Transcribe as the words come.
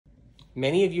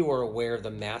Many of you are aware of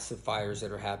the massive fires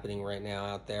that are happening right now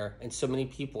out there, and so many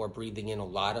people are breathing in a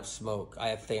lot of smoke. I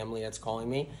have family that's calling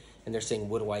me, and they're saying,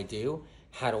 what do I do?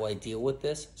 How do I deal with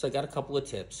this? So I got a couple of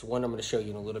tips. One I'm going to show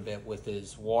you in a little bit with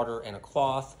is water and a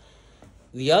cloth.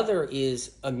 The other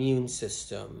is immune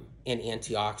system and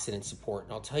antioxidant support,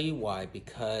 and I'll tell you why.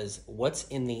 Because what's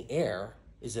in the air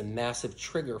is a massive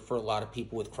trigger for a lot of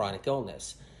people with chronic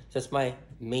illness. So that's my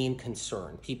main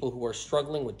concern. People who are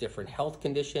struggling with different health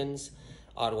conditions,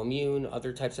 autoimmune,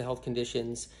 other types of health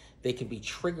conditions, they can be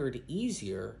triggered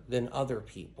easier than other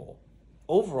people.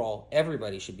 Overall,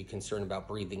 everybody should be concerned about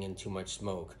breathing in too much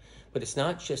smoke. But it's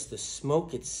not just the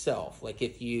smoke itself. Like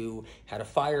if you had a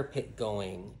fire pit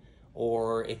going,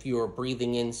 or if you were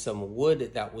breathing in some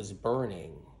wood that was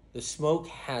burning, the smoke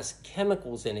has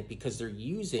chemicals in it because they're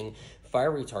using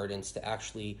fire retardants to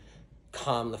actually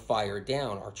calm the fire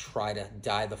down or try to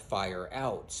die the fire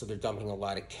out. So they're dumping a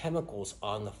lot of chemicals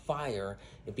on the fire.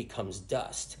 It becomes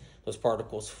dust. Those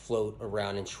particles float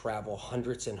around and travel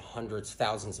hundreds and hundreds,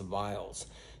 thousands of miles.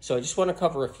 So I just want to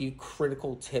cover a few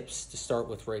critical tips to start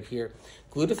with right here.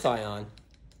 Glutathione,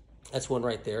 that's one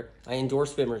right there. I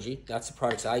endorse Vimergy. That's the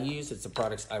products I use. It's the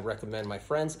products I recommend my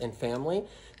friends and family.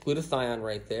 Glutathione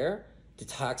right there.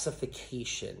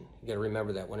 Detoxification. You got to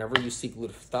remember that whenever you see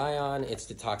glutathione,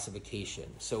 it's detoxification.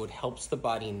 So it helps the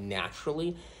body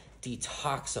naturally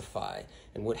detoxify.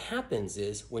 And what happens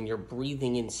is when you're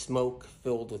breathing in smoke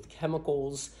filled with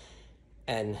chemicals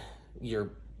and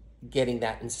you're getting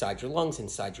that inside your lungs,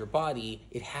 inside your body,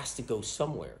 it has to go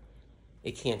somewhere.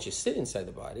 It can't just sit inside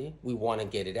the body. We want to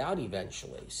get it out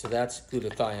eventually. So that's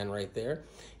glutathione right there.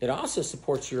 It also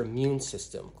supports your immune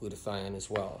system, glutathione as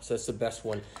well. So that's the best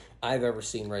one I've ever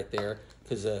seen right there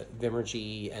because of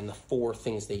Vimergy and the 4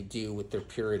 things they do with their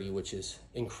purity, which is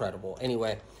incredible.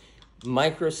 Anyway,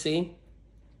 Micro C,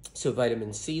 so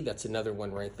vitamin C, that's another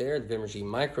one right there. The Vimergy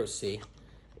Micro C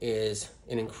is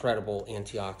an incredible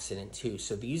antioxidant too.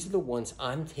 So these are the ones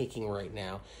I'm taking right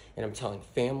now, and I'm telling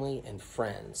family and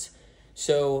friends.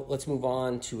 So let's move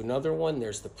on to another one.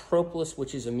 There's the propolis,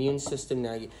 which is immune system.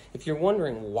 Now, if you're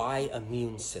wondering why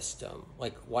immune system,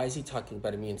 like why is he talking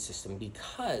about immune system?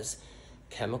 Because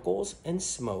chemicals and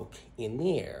smoke in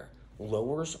the air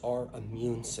lowers our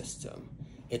immune system.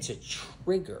 It's a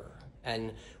trigger.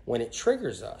 And when it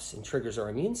triggers us and triggers our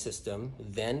immune system,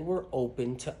 then we're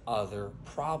open to other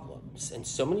problems. And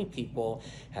so many people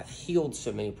have healed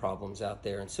so many problems out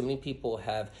there, and so many people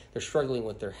they're struggling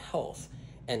with their health.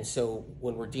 And so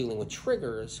when we're dealing with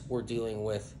triggers, we're dealing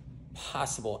with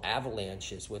possible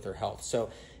avalanches with our health.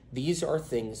 So these are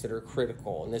things that are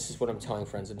critical. And this is what I'm telling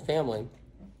friends and family.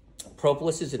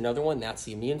 Propolis is another one. That's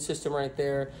the immune system right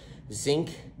there.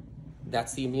 Zinc,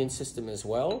 that's the immune system as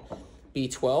well.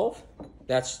 B12,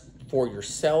 that's for your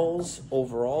cells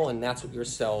overall, and that's what your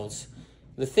cells.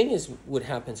 The thing is, what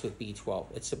happens with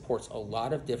B12, it supports a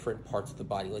lot of different parts of the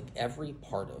body, like every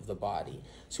part of the body.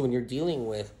 So when you're dealing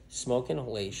with smoke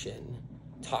inhalation,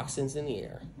 toxins in the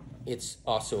air, it's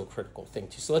also a critical thing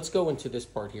too. So let's go into this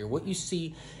part here. What you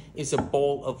see is a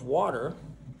bowl of water.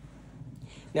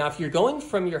 Now, if you're going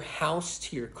from your house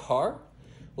to your car,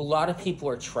 a lot of people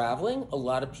are traveling, a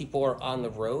lot of people are on the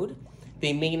road.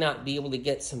 They may not be able to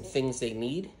get some things they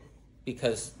need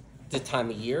because the time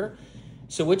of year.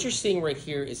 So what you're seeing right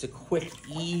here is a quick,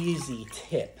 easy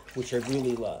tip, which I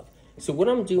really love. So what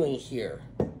I'm doing here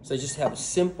is I just have a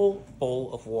simple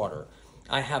bowl of water.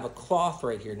 I have a cloth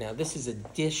right here. Now this is a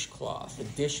dishcloth, a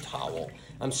dish towel.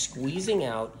 I'm squeezing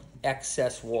out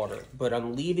excess water, but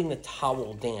I'm leaving the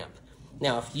towel damp.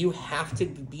 Now, if you have to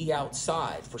be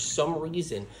outside for some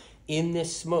reason in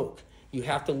this smoke, you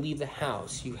have to leave the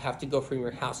house, you have to go from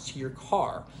your house to your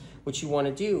car, what you want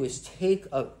to do is take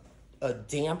a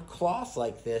damp cloth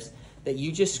like this that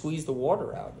you just squeeze the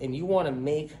water out, and you want to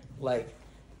make like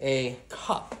a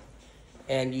cup,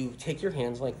 and you take your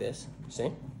hands like this,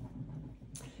 see?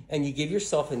 And you give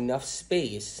yourself enough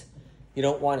space. You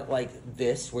don't want it like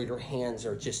this where your hands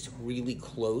are just really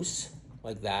close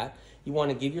like that. You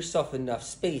want to give yourself enough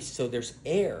space so there's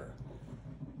air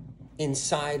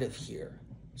inside of here.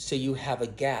 So you have a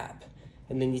gap.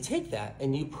 And then you take that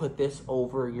and you put this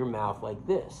over your mouth like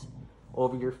this,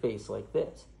 over your face like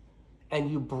this. And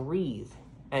you breathe.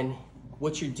 And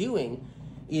what you're doing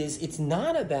is it's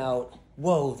not about,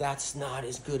 whoa, that's not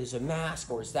as good as a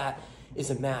mask, or is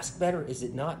a mask better? Is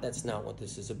it not? That's not what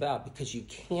this is about, because you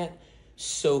can't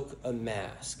soak a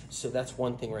mask. So that's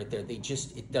one thing right there.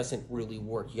 It doesn't really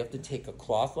work. You have to take a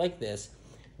cloth like this,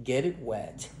 get it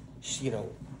wet,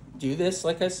 do this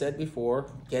like I said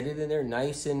before, get it in there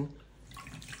nice and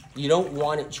You don't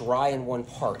want it dry in one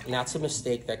part. And that's a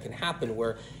mistake that can happen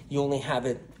where you only have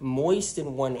it moist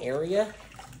in one area,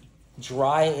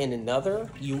 dry in another.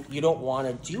 You don't want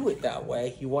to do it that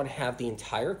way. You want to have the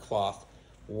entire cloth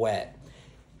wet.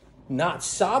 Not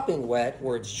sopping wet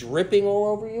where it's dripping all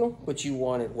over you, but you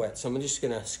want it wet. So I'm just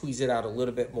going to squeeze it out a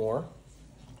little bit more.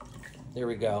 There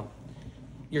we go.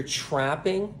 You're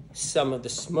trapping some of the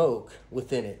smoke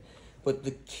within it. But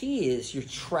the key is you're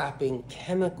trapping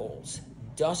chemicals,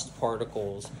 dust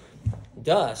particles,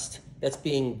 dust that's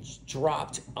being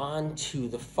dropped onto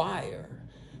the fire.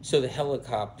 So the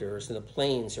helicopters and the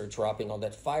planes are dropping all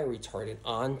that fire retardant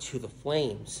onto the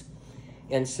flames.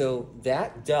 And so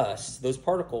that dust, those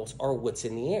particles, are what's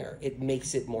in the air. It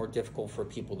makes it more difficult for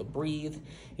people to breathe.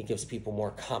 It gives people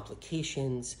more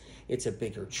complications. It's a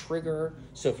bigger trigger.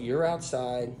 So if you're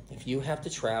outside, if you have to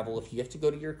travel, if you have to go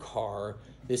to your car,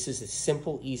 this is a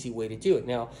simple, easy way to do it.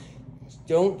 Now,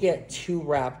 don't get too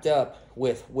wrapped up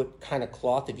with what kind of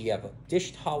cloth. If you have a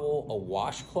dish towel, a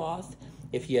washcloth,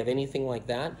 if you have anything like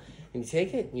that, and you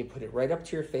take it and you put it right up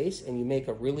to your face and you make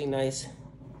a really nice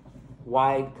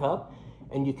wide cup,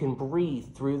 and you can breathe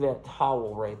through that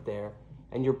towel right there,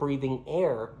 and you're breathing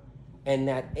air, and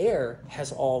that air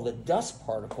has all the dust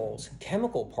particles,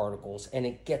 chemical particles, and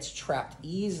it gets trapped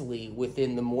easily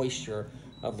within the moisture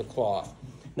of the cloth.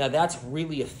 Now that's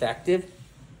really effective.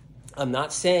 I'm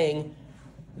not saying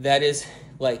that is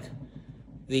like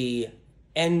the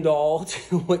end all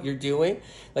to what you're doing,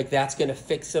 like that's going to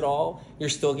fix it all. You're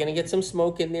still going to get some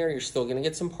smoke in there. You're still going to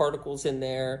get some particles in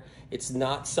there. It's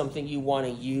not something you want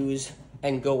to use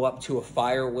and go up to a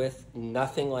fire with,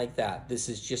 nothing like that. This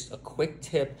is just a quick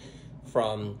tip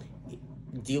from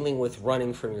dealing with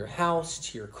running from your house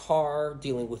to your car,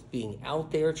 dealing with being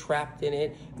out there trapped in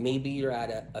it. Maybe you're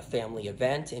at a family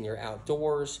event and you're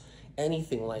outdoors,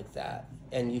 anything like that.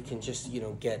 And you can just,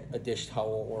 get a dish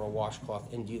towel or a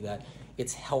washcloth and do that.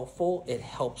 It's helpful. It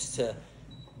helps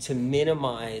to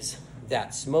minimize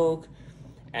that smoke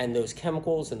and those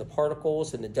chemicals and the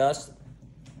particles and the dust.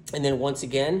 And then once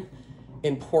again,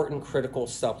 important critical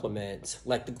supplements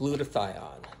like the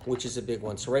glutathione, which is a big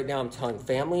one. So right now I'm telling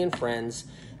family and friends,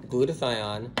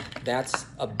 glutathione, that's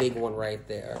a big one right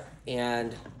there.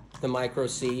 And the micro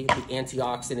C, the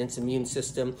antioxidants, immune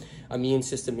system,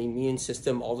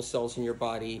 all the cells in your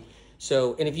body.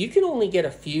 So, and if you can only get a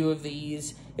few of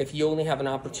these, if you only have an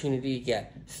opportunity to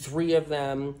get 3 of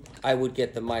them, I would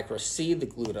get the micro C, the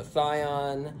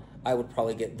glutathione. I would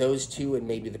probably get those 2 and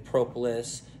maybe the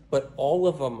propolis. But all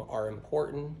of them are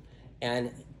important, and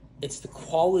it's the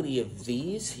quality of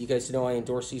these. You guys know I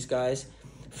endorse these guys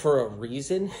for a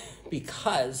reason,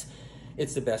 because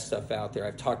it's the best stuff out there.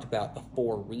 I've talked about the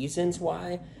 4 reasons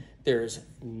why. There's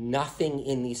nothing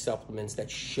in these supplements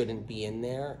that shouldn't be in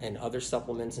there, and other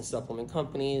supplements and supplement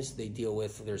companies, they deal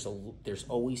with, there's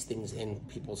always things in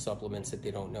people's supplements that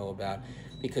they don't know about,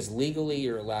 because legally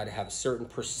you're allowed to have a certain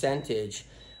percentage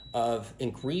of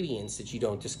ingredients that you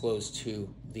don't disclose to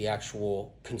the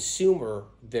actual consumer.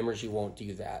 Vimergy won't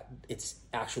do that. It's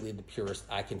actually the purest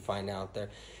I can find out there.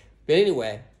 But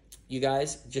anyway, you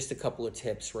guys, just a couple of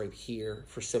tips right here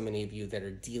for so many of you that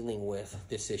are dealing with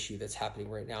this issue that's happening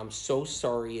right now. I'm so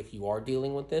sorry if you are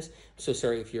dealing with this. I'm so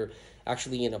sorry if you're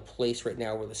actually in a place right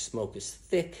now where the smoke is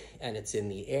thick and it's in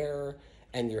the air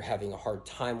and you're having a hard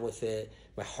time with it.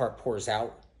 My heart pours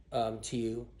out to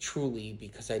you, truly,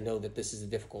 because I know that this is a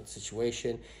difficult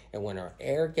situation, and when our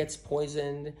air gets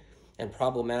poisoned and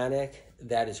problematic,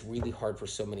 that is really hard for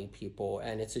so many people,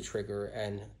 and it's a trigger,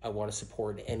 and I want to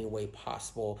support in any way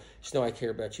possible. Just know I care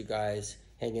about you guys.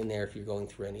 Hang in there if you're going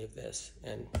through any of this,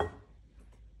 and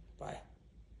bye.